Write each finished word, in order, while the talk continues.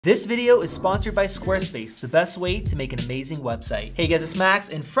This video is sponsored by Squarespace, the best way to make an amazing website. Hey guys, it's Max.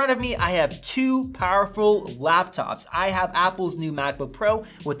 In front of me, I have two powerful laptops. I have Apple's new MacBook Pro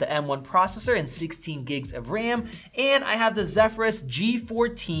with the M1 processor and 16 gigs of RAM, and I have the Zephyrus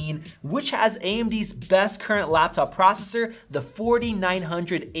G14, which has AMD's best current laptop processor, the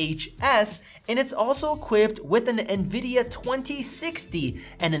 4900HS, and it's also equipped with an Nvidia 2060.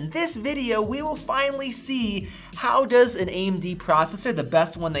 And in this video, we will finally see how does an AMD processor, the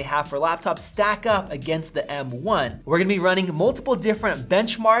best one they have for laptops, stack up against the M1. We're gonna be running multiple different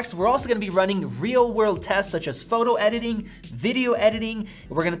benchmarks. We're also gonna be running real world tests such as photo editing, video editing.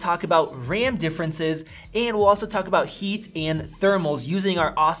 We're gonna talk about RAM differences, and we'll also talk about heat and thermals using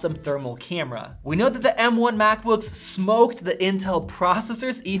our awesome thermal camera. We know that the M1 MacBooks smoked the Intel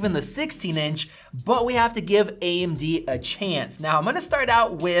processors, even the 16-inch, but we have to give AMD a chance. Now I'm gonna start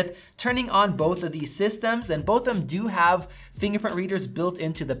out with turning on both of these systems, and both of them do have fingerprint readers built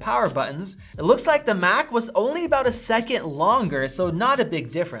into the power buttons. It looks like the Mac was only about a second longer, so not a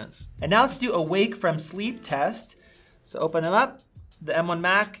big difference. And now let's do a wake from sleep test. So open them up. The M1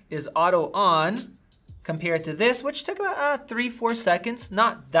 Mac is auto on compared to this, which took about 3-4 seconds.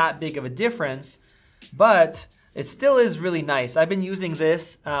 Not that big of a difference, but it still is really nice. I've been using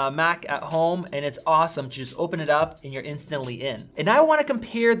this Mac at home, and it's awesome to just open it up and you're instantly in. And I wanna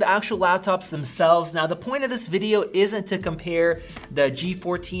compare the actual laptops themselves. Now the point of this video isn't to compare the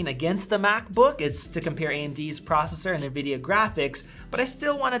G14 against the MacBook, it's to compare AMD's processor and Nvidia graphics, but I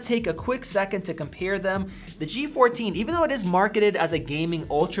still wanna take a quick second to compare them. The G14, even though it is marketed as a gaming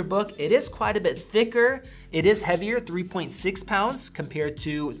ultrabook, it is quite a bit thicker. It is heavier, 3.6 pounds compared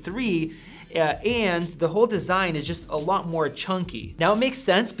to 3. And the whole design is just a lot more chunky. Now it makes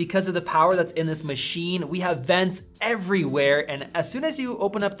sense because of the power that's in this machine. We have vents everywhere, and as soon as you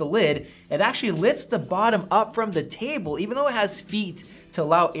open up the lid, it actually lifts the bottom up from the table, even though it has feet to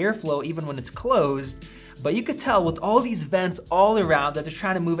allow airflow even when it's closed. But you could tell with all these vents all around that they're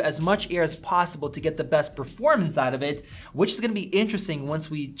trying to move as much air as possible to get the best performance out of it, which is gonna be interesting once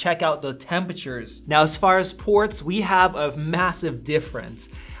we check out the temperatures. Now, as far as ports, we have a massive difference.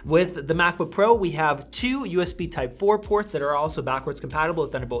 With the MacBook Pro, we have two USB Type 4 ports that are also backwards compatible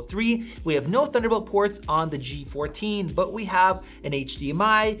with Thunderbolt 3. We have no Thunderbolt ports on the G14, but we have an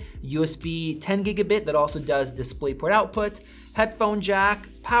HDMI, USB 10 gigabit that also does DisplayPort output, headphone jack,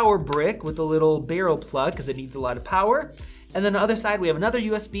 power brick with a little barrel plug because it needs a lot of power. And then on the other side, we have another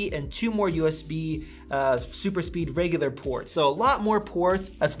USB and two more USB super speed regular ports. So a lot more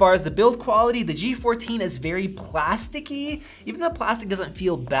ports. As far as the build quality, the G14 is very plasticky. Even though plastic doesn't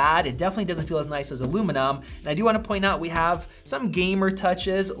feel bad, it definitely doesn't feel as nice as aluminum. And I do want to point out we have some gamer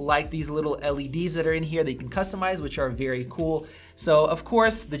touches like these little LEDs that are in here that you can customize, which are very cool. So of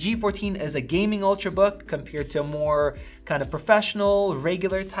course, the G14 is a gaming ultrabook compared to a more kind of professional,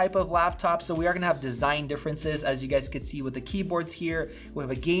 regular type of laptop. So we are gonna have design differences, as you guys can see with the keyboards here. We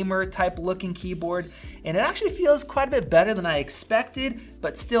have a gamer type looking keyboard, and it actually feels quite a bit better than I expected,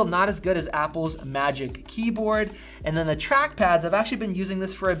 but still not as good as Apple's Magic Keyboard. And then the trackpads, I've actually been using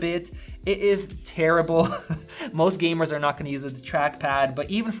this for a bit. It is terrible. Most gamers are not gonna use the trackpad, but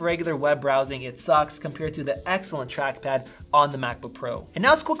even for regular web browsing, it sucks compared to the excellent trackpad on the MacBook Pro. And now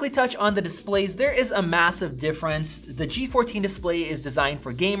let's quickly touch on the displays. There is a massive difference. The G14 display is designed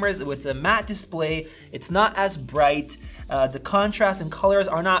for gamers. It's a matte display. It's not as bright. The contrast and colors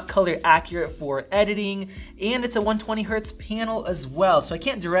are not color accurate for editing, and it's a 120 Hertz panel as well. So I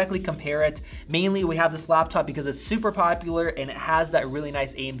can't directly compare it. Mainly we have this laptop because it's super popular and it has that really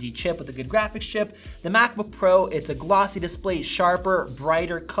nice AMD chip with a good graphics chip. The MacBook Pro, it's a glossy display, sharper,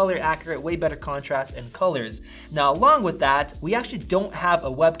 brighter, color accurate, way better contrast and colors. Now along with that, we actually don't have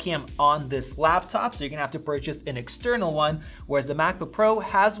a webcam on this laptop, so you're gonna have to purchase an external one, whereas the MacBook Pro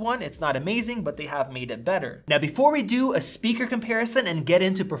has one. It's not amazing, but they have made it better. Now before we do a speaker comparison and get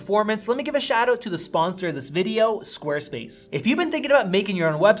into performance, let me give a shout out to the sponsor of this video, Squarespace. If you've been thinking about making your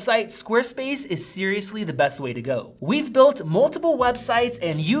own website, Squarespace is seriously the best way to go. We've built multiple websites,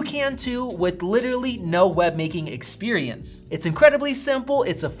 and you can too with literally no web making experience. It's incredibly simple,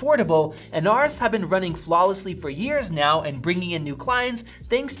 it's affordable, and ours have been running flawlessly for years now and bringing in new clients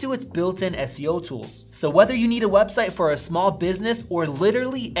thanks to its built-in SEO tools. So whether you need a website for a small business or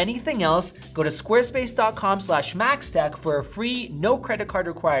literally anything else, go to squarespace.com/maxtech for a free, no credit card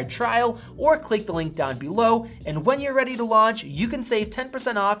required trial, or click the link down below. And when you're ready to launch, you can save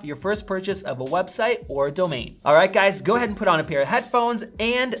 10% off your first purchase of a website or a domain. All right, guys, go ahead and put on a pair of headphones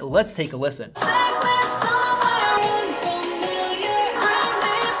and let's take a listen.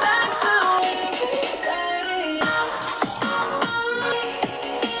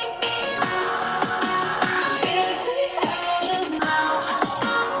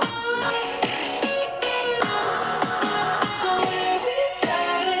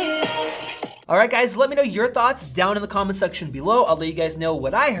 All right, guys, let me know your thoughts down in the comment section below. I'll let you guys know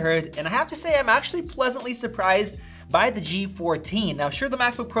what I heard, and I have to say I'm actually pleasantly surprised by the G14. Now, sure, the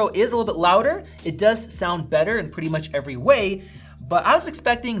MacBook Pro is a little bit louder. It does sound better in pretty much every way, but I was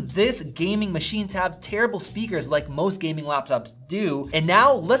expecting this gaming machine to have terrible speakers like most gaming laptops do. And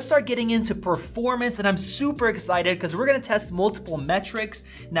now let's start getting into performance, and I'm super excited because we're gonna test multiple metrics.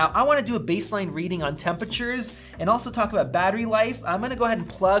 Now, I wanna do a baseline reading on temperatures and also talk about battery life. I'm gonna go ahead and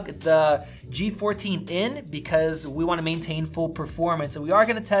plug the G14 in because we wanna maintain full performance, and we are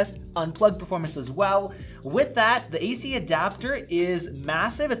gonna test unplugged performance as well. With that, the AC adapter is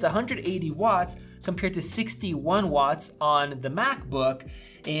massive. It's 180 watts, compared to 61 watts on the MacBook.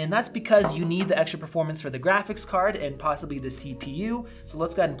 And that's because you need the extra performance for the graphics card and possibly the CPU. So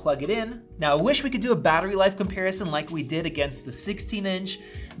let's go ahead and plug it in. Now, I wish we could do a battery life comparison like we did against the 16-inch,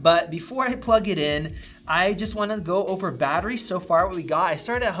 but before I plug it in, I just want to go over battery so far what we got. I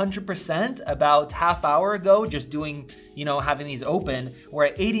started at 100% about half hour ago, just doing, having these open. We're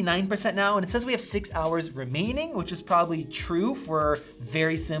at 89% now, and it says we have 6 hours remaining, which is probably true for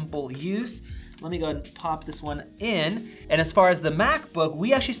very simple use. Let me go ahead and pop this one in. And as far as the MacBook,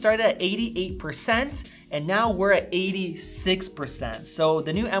 we actually started at 88%, and now we're at 86%. So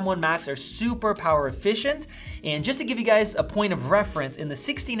the new M1 Macs are super power efficient. And just to give you guys a point of reference, in the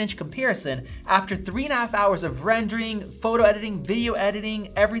 16-inch comparison, after 3.5 hours of rendering, photo editing, video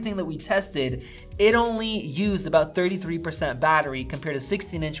editing, everything that we tested, it only used about 33% battery compared to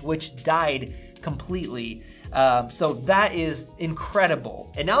 16-inch, which died completely. So that is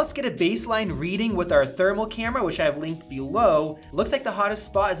incredible. And now let's get a baseline reading with our thermal camera, which I have linked below. Looks like the hottest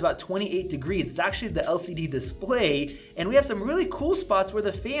spot is about 28 degrees. It's actually the LCD display. And we have some really cool spots where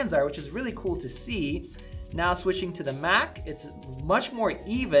the fans are, which is really cool to see. Now switching to the Mac, it's much more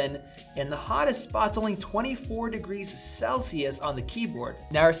even, and the hottest spot's only 24 degrees Celsius on the keyboard.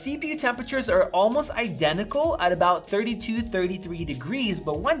 Now our CPU temperatures are almost identical at about 32, 33 degrees,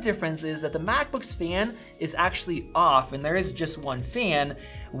 but one difference is that the MacBook's fan is actually off, and there is just one fan,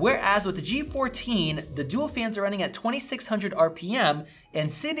 whereas with the G14, the dual fans are running at 2600 RPM, and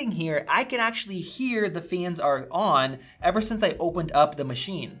sitting here, I can actually hear the fans are on ever since I opened up the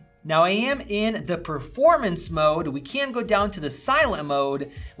machine. Now I am in the performance mode. We can go down to the silent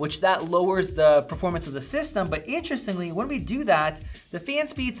mode, which that lowers the performance of the system, but interestingly, when we do that, the fan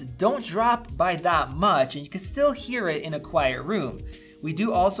speeds don't drop by that much, and you can still hear it in a quiet room. We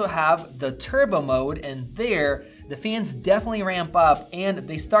do also have the turbo mode, and there, the fans definitely ramp up and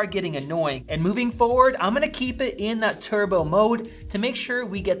they start getting annoying. And moving forward, I'm gonna keep it in that turbo mode to make sure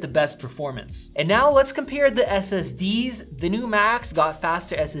we get the best performance. And now let's compare the SSDs. The new Macs got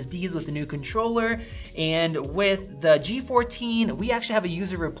faster SSDs with the new controller, and with the G14, we actually have a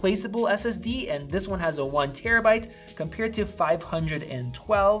user replaceable SSD, and this one has a 1 terabyte compared to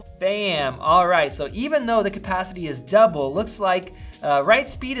 512. Bam, all right, so even though the capacity is double, looks like write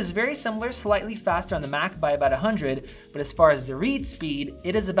speed is very similar, slightly faster on the Mac by about 100, but as far as the read speed,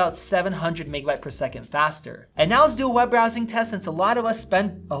 it is about 700 megabyte per second faster. And now let's do a web browsing test, since a lot of us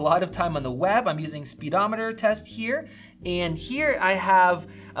spend a lot of time on the web. I'm using speedometer test here, and here I have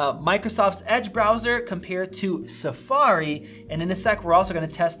Microsoft's Edge browser compared to Safari, and in a sec we're also going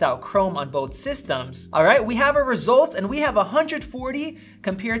to test out Chrome on both systems. All right, we have our results, and we have 140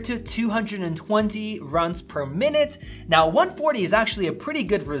 compared to 220 runs per minute. Now 140 is actually a pretty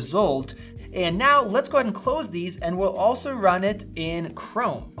good result. And now let's go ahead and close these, and we'll also run it in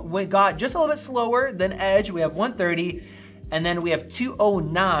Chrome. We got just a little bit slower than Edge. We have 130, and then we have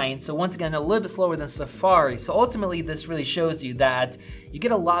 209. So once again, a little bit slower than Safari. So ultimately, this really shows you that you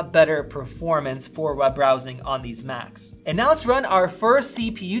get a lot better performance for web browsing on these Macs. And now let's run our first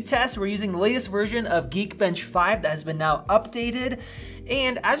CPU test. We're using the latest version of Geekbench 5 that has been now updated.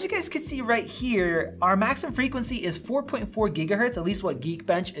 And as you guys can see right here, our maximum frequency is 4.4 gigahertz, at least what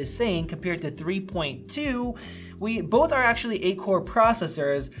Geekbench is saying, compared to 3.2. We both are actually 8-core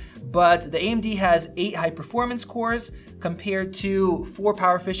processors, but the AMD has 8 high-performance cores compared to 4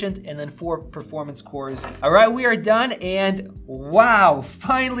 power efficient and then 4 performance cores. All right, we are done, and wow,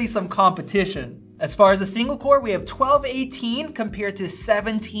 finally some competition. As far as the single core, we have 1218 compared to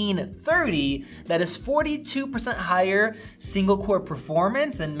 1730. That is 42% higher single core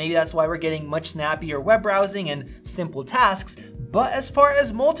performance, and maybe that's why we're getting much snappier web browsing and simple tasks. But as far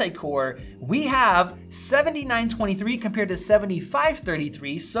as multi-core, we have 7923 compared to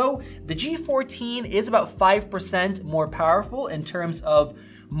 7533. So the G14 is about 5% more powerful in terms of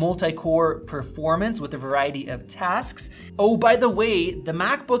multi-core performance with a variety of tasks. Oh, by the way, the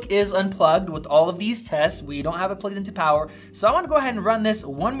MacBook is unplugged with all of these tests. We don't have it plugged into power. So I want to go ahead and run this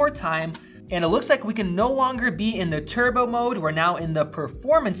one more time. and it looks like we can no longer be in the turbo mode. We're now in the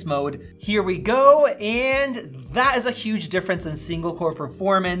performance mode. Here we go, and that is a huge difference in single core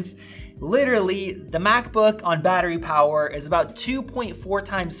performance. Literally, the MacBook on battery power is about 2.4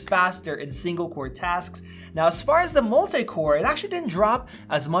 times faster in single core tasks. Now, as far as the multi-core, it actually didn't drop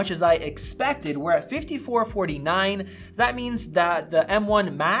as much as I expected. We're at 5449, so that means that the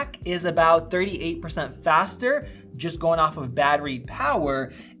M1 Mac is about 38% faster, just going off of battery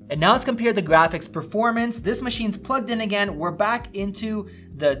power. And now let's compare the graphics performance. This machine's plugged in again. We're back into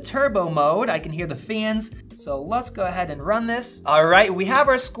the turbo mode. I can hear the fans. So let's go ahead and run this. All right, we have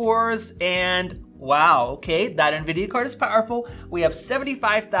our scores, and wow, okay, that Nvidia card is powerful. We have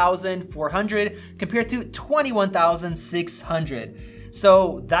 75,400 compared to 21,600.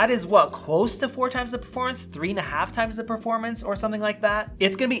 So that is what, close to 4 times the performance, 3.5 times the performance or something like that?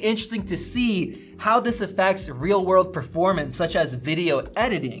 It's gonna be interesting to see how this affects real world performance, such as video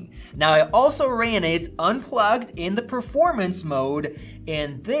editing. Now, I also ran it unplugged in the performance mode,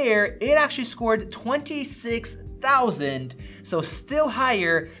 and there it actually scored 26,000, so still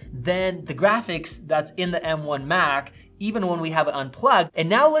higher than the graphics that's in the M1 Mac, even when we have it unplugged. And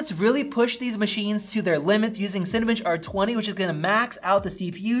now let's really push these machines to their limits using Cinebench R20, which is gonna max out the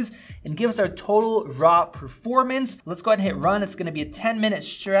CPUs and give us our total raw performance. Let's go ahead and hit run. It's gonna be a 10-minute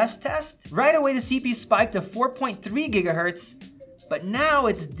stress test. Right away, the CPU spiked to 4.3 gigahertz, but now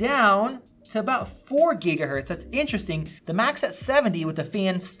it's down to about 4 gigahertz. That's interesting. The Mac's at 70 with the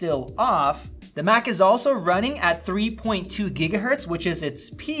fan still off. The Mac is also running at 3.2 gigahertz, which is its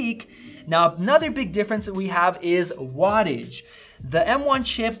peak. Now, another big difference that we have is wattage. The M1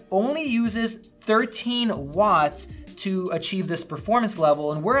 chip only uses 13 watts to achieve this performance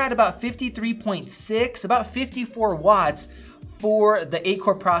level, and we're at about 53.6, about 54 watts for the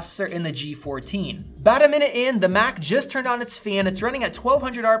 8-core processor in the G14. About a minute in, the Mac just turned on its fan. It's running at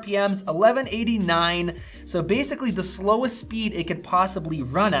 1200 RPMs, 1189, so basically the slowest speed it could possibly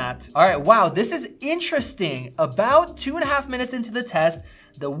run at. All right, wow, this is interesting. About 2.5 minutes into the test,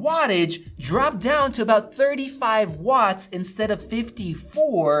 the wattage dropped down to about 35 watts instead of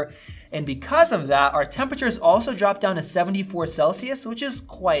 54. And because of that, our temperatures also dropped down to 74 Celsius, which is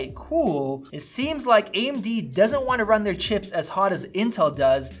quite cool. It seems like AMD doesn't want to run their chips as hot as Intel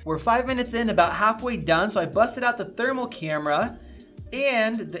does. We're 5 minutes in, about halfway done, so I busted out the thermal camera,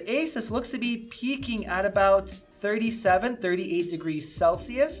 and the Asus looks to be peaking at about 37, 38 degrees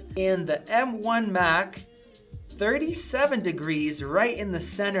Celsius. And the M1 Mac, 37 degrees right in the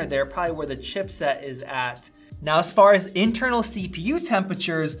center there, probably where the chipset is at. Now, as far as internal CPU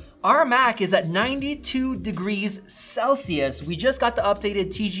temperatures, our Mac is at 92 degrees Celsius. We just got the updated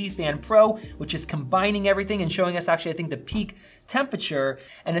TG Fan Pro, which is combining everything and showing us actually, I think, the peak temperature.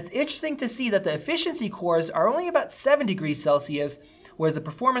 And it's interesting to see that the efficiency cores are only about 7 degrees Celsius, whereas the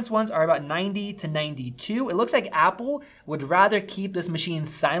performance ones are about 90 to 92. It looks like Apple would rather keep this machine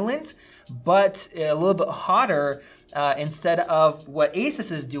silent, but a little bit hotter instead of what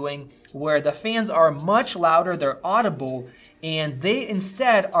Asus is doing, where the fans are much louder, they're audible, and they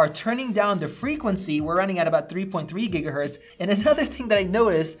instead are turning down the frequency. We're running at about 3.3 gigahertz. And another thing that I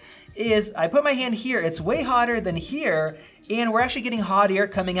noticed is I put my hand here, it's way hotter than here, and we're actually getting hot air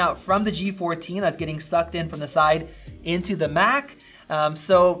coming out from the G14 that's getting sucked in from the side into the Mac.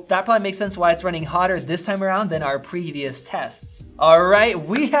 So that probably makes sense why it's running hotter this time around than our previous tests. All right,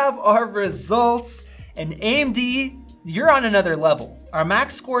 we have our results, and AMD, you're on another level. Our Mac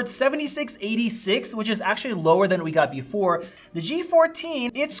scored 7686, which is actually lower than we got before. The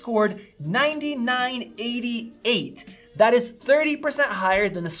G14, it scored 9988. That is 30% higher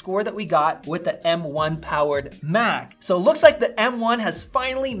than the score that we got with the M1 powered Mac. So it looks like the M1 has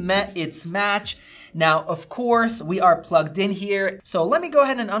finally met its match. Now, of course, we are plugged in here. So let me go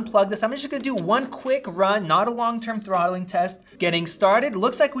ahead and unplug this. I'm just gonna do one quick run, not a long-term throttling test. Getting started,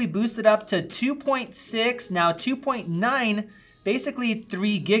 looks like we boosted up to 2.6, now 2.9, basically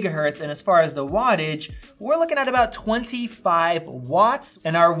 3 gigahertz. And as far as the wattage, we're looking at about 25 watts.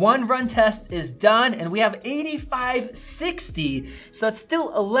 And our one run test is done, and we have 8560. So it's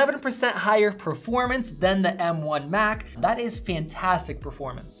still 11% higher performance than the M1 Mac. That is fantastic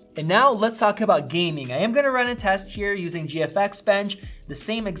performance. And now let's talk about gaming. I am gonna run a test here using GFXbench, the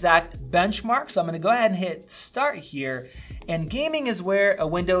same exact benchmark. So I'm gonna go ahead and hit start here. And gaming is where a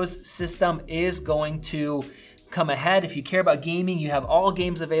Windows system is going to come ahead. If you care about gaming, you have all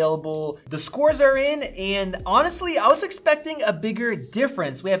games available. The scores are in, and honestly, I was expecting a bigger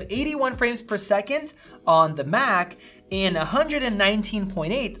difference. We have 81 frames per second on the Mac and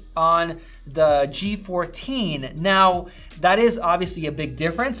 119.8 on the G14. Now, that is obviously a big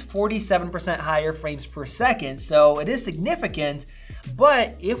difference, 47% higher frames per second, so it is significant.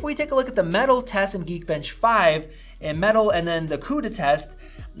 But if we take a look at the metal test in Geekbench 5, and metal and then the CUDA test,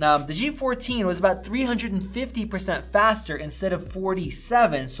 the G14 was about 350% faster instead of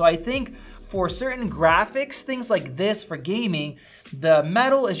 47. So I think for certain graphics, things like this for gaming, the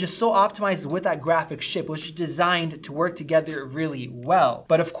metal is just so optimized with that graphics chip, which is designed to work together really well.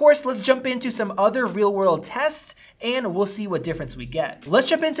 But of course, let's jump into some other real world tests and we'll see what difference we get. Let's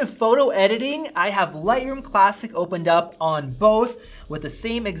jump into photo editing. I have Lightroom Classic opened up on both with the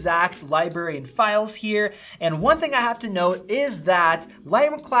same exact library and files here. And one thing I have to note is that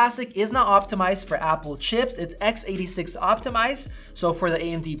Lightroom Classic is not optimized for Apple chips. It's x86 optimized, so for the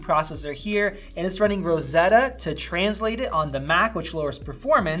AMD processor here, and it's running Rosetta to translate it on the Mac, which lowers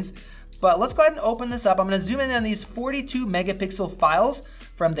performance. But let's go ahead and open this up. I'm gonna zoom in on these 42 megapixel files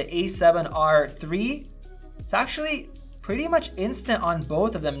from the A7R3. It's actually pretty much instant on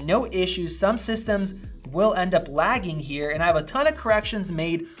both of them, no issues. Some systems will end up lagging here, and I have a ton of corrections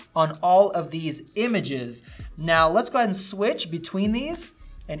made on all of these images. Now let's go ahead and switch between these,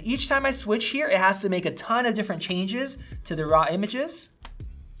 and each time I switch here, it has to make a ton of different changes to the raw images,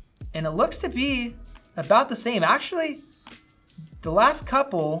 and it looks to be about the same. Actually, the last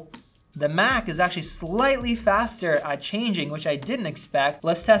couple, the Mac is actually slightly faster at changing, which I didn't expect.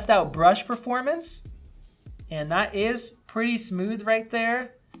 Let's test out brush performance. And that is pretty smooth right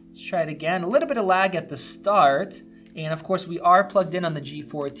there. Let's try it again. A little bit of lag at the start. And of course we are plugged in on the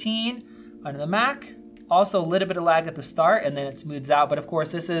G14 on the Mac. Also a little bit of lag at the start and then it smooths out. But of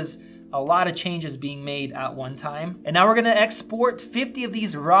course this is a lot of changes being made at one time. And now we're gonna export 50 of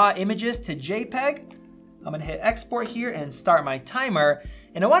these raw images to JPEG. I'm gonna hit export here and start my timer.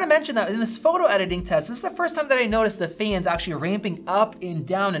 And I wanna mention that in this photo editing test, this is the first time that I noticed the fans actually ramping up and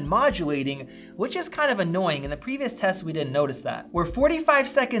down and modulating, which is kind of annoying. In the previous test, we didn't notice that. We're 45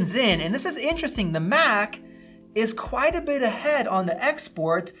 seconds in, and this is interesting. The Mac is quite a bit ahead on the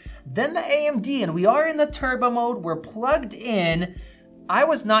export than the AMD, and we are in the turbo mode, we're plugged in. I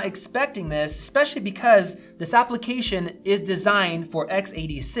was not expecting this, especially because this application is designed for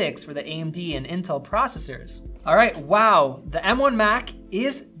x86 for the AMD and Intel processors. All right, wow, the M1 Mac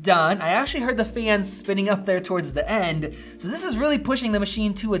is done. I actually heard the fans spinning up there towards the end. So this is really pushing the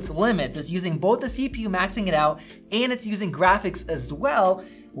machine to its limits. It's using both the CPU, maxing it out, and it's using graphics as well,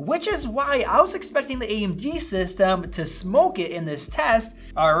 which is why I was expecting the AMD system to smoke it in this test.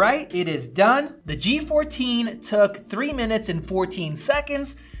 All right, it is done. The G14 took 3 minutes and 14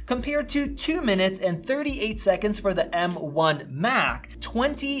 seconds compared to 2 minutes and 38 seconds for the M1 Mac.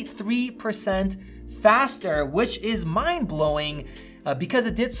 23% faster, which is mind-blowing because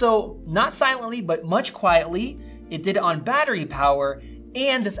it did so not silently, but much quietly. It did it on battery power,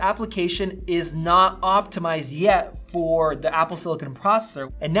 and this application is not optimized yet for the Apple Silicon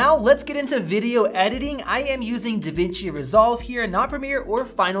processor. And now let's get into video editing. I am using Davinci Resolve here, not Premiere or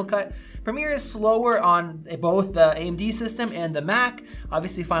Final Cut. Premiere is slower on both the AMD system and the Mac.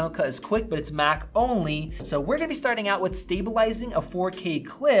 Obviously Final Cut is quick, but it's Mac only. So we're gonna be starting out with stabilizing a 4K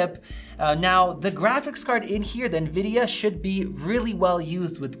clip. Now the graphics card in here, the Nvidia, should be really well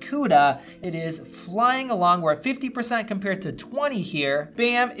used with CUDA. It is flying along. We're at 50% compared to 20 here.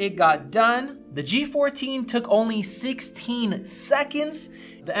 Bam, it got done. The G14 took only 16 seconds.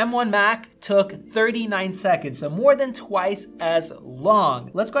 The M1 Mac took 39 seconds, so more than twice as long.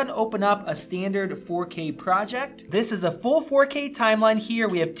 Let's go ahead and open up a standard 4K project. This is a full 4K timeline here.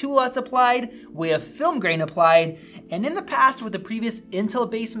 We have 2 LUTs applied, we have film grain applied, and in the past with the previous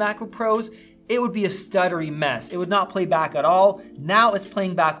Intel-based MacBook Pros, it would be a stuttery mess. It would not play back at all. Now it's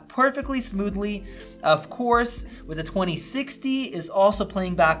playing back perfectly smoothly. Of course, with the 2060 is also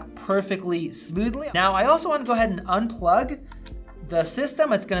playing back perfectly smoothly. Now I also want to go ahead and unplug the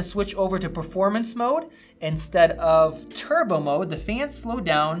system. It's gonna switch over to performance mode instead of turbo mode. The fans slow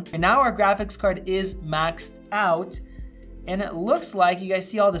down, and now our graphics card is maxed out. And it looks like, you guys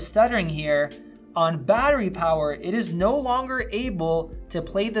see all the stuttering here, on battery power, it is no longer able to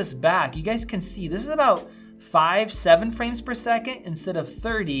play this back. You guys can see this is about 5-7 frames per second instead of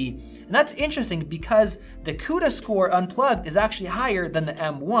 30. And that's interesting because the CUDA score unplugged is actually higher than the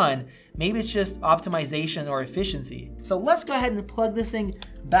M1. Maybe it's just optimization or efficiency. So let's go ahead and plug this thing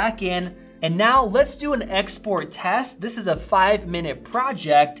back in. And now let's do an export test. This is a 5-minute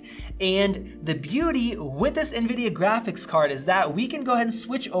project. And the beauty with this NVIDIA graphics card is that we can go ahead and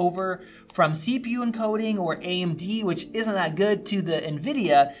switch over from CPU encoding or AMD, which isn't that good, to the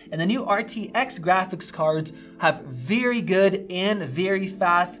NVIDIA. And the new RTX graphics cards have very good and very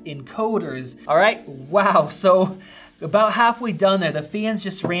fast encoders. All right, wow, so about halfway done there. The fans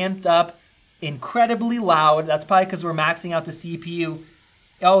just ramped up incredibly loud. That's probably because we're maxing out the CPU.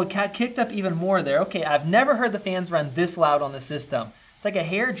 Oh, it got kicked up even more there. Okay, I've never heard the fans run this loud on the system. It's like a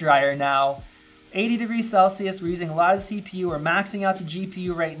hair dryer now. 80 degrees Celsius, we're using a lot of the CPU, we're maxing out the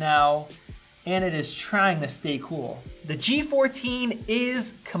GPU right now, and it is trying to stay cool. The G14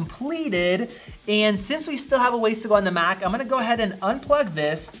 is completed, and since we still have a ways to go on the Mac, I'm gonna go ahead and unplug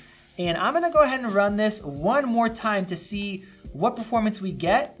this, and I'm gonna go ahead and run this one more time to see what performance we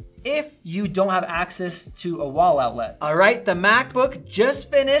get if you don't have access to a wall outlet. All right, the MacBook just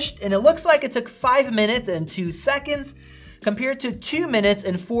finished, and it looks like it took 5 minutes and 2 seconds compared to 2 minutes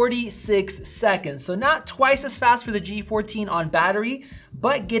and 46 seconds. So not twice as fast for the G14 on battery,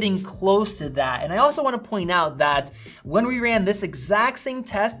 but getting close to that. And I also want to point out that when we ran this exact same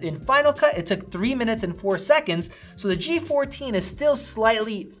test in Final Cut, it took 3 minutes and 4 seconds. So the G14 is still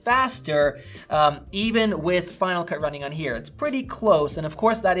slightly faster, even with Final Cut running on here. It's pretty close, and of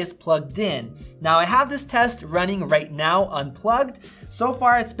course that is plugged in. Now I have this test running right now unplugged. So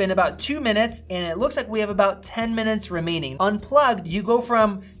far it's been about 2 minutes, and it looks like we have about 10 minutes remaining. Unplugged, you go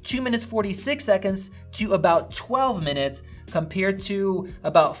from 2 minutes 46 seconds to about 12 minutes, compared to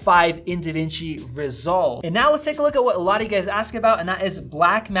about 5 in Davinci Resolve. And now let's take a look at what a lot of you guys ask about, and that is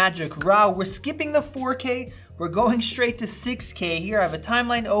Blackmagic Raw. We're skipping the 4K, we're going straight to 6K here. I have a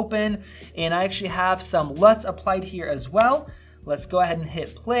timeline open, and I actually have some LUTs applied here as well. Let's go ahead and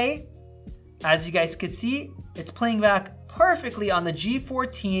hit play. As you guys can see, it's playing back perfectly on the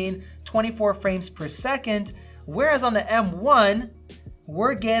G14, 24 frames per second, whereas on the M1,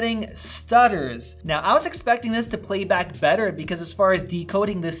 we're getting stutters. Now, I was expecting this to play back better because as far as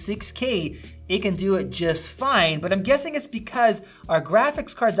decoding the 6K, it can do it just fine, but I'm guessing it's because our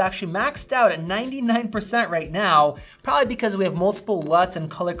graphics card's actually maxed out at 99% right now, probably because we have multiple LUTs and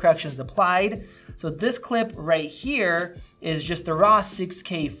color corrections applied. So this clip right here is just the raw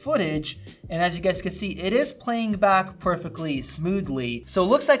 6K footage, and as you guys can see, it is playing back perfectly smoothly. So it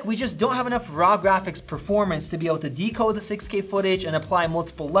looks like we just don't have enough raw graphics performance to be able to decode the 6K footage and apply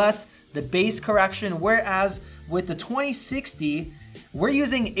multiple LUTs, the base correction, whereas with the 2060, we're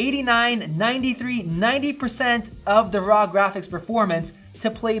using 89, 93, 90% of the raw graphics performance to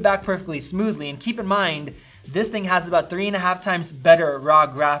play back perfectly smoothly. And keep in mind, this thing has about 3.5 times better raw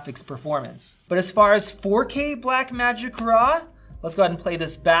graphics performance. But as far as 4K Blackmagic Raw, let's go ahead and play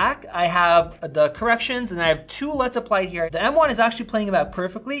this back. I have the corrections and I have 2 LUTs applied here. The M1 is actually playing about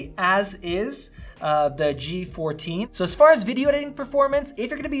perfectly, as is the G14. So as far as video editing performance, if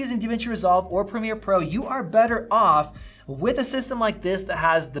you're gonna be using Davinci Resolve or Premiere Pro, you are better off with a system like this that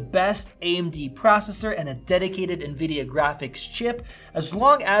has the best AMD processor and a dedicated Nvidia graphics chip. As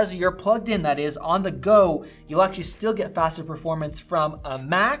long as you're plugged in, that is, on the go, you'll actually still get faster performance from a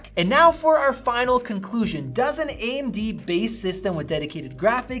Mac. And now for our final conclusion, does an AMD based system with dedicated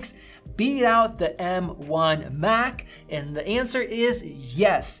graphics beat out the M1 Mac? And the answer is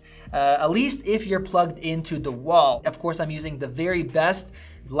yes, at least if you're plugged into the wall. Of course, I'm using the very best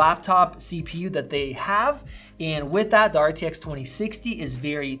laptop CPU that they have, and with that, the RTX 2060 is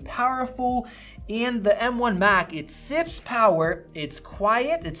very powerful, and the M1 Mac, it sips power, it's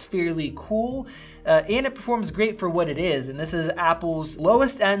quiet, it's fairly cool, and it performs great for what it is. And this is Apple's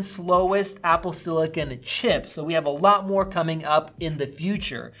lowest and slowest Apple Silicon chip, so we have a lot more coming up in the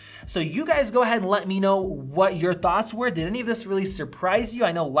future. So you guys go ahead and let me know what your thoughts were. Did any of this really surprise you?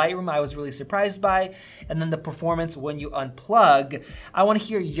 I know Lightroom I was really surprised by, and then the performance when you unplug. I want to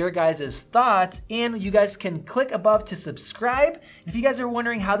hear your guys' thoughts, and you guys can click above to subscribe. If you guys are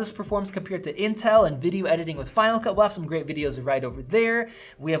wondering how this performs compared to Intel and video editing with Final Cut, we'll have some great videos right over there.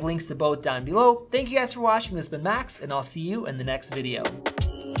 We have links to both down below. Thank you guys for watching. This has been Max, and I'll see you in the next video.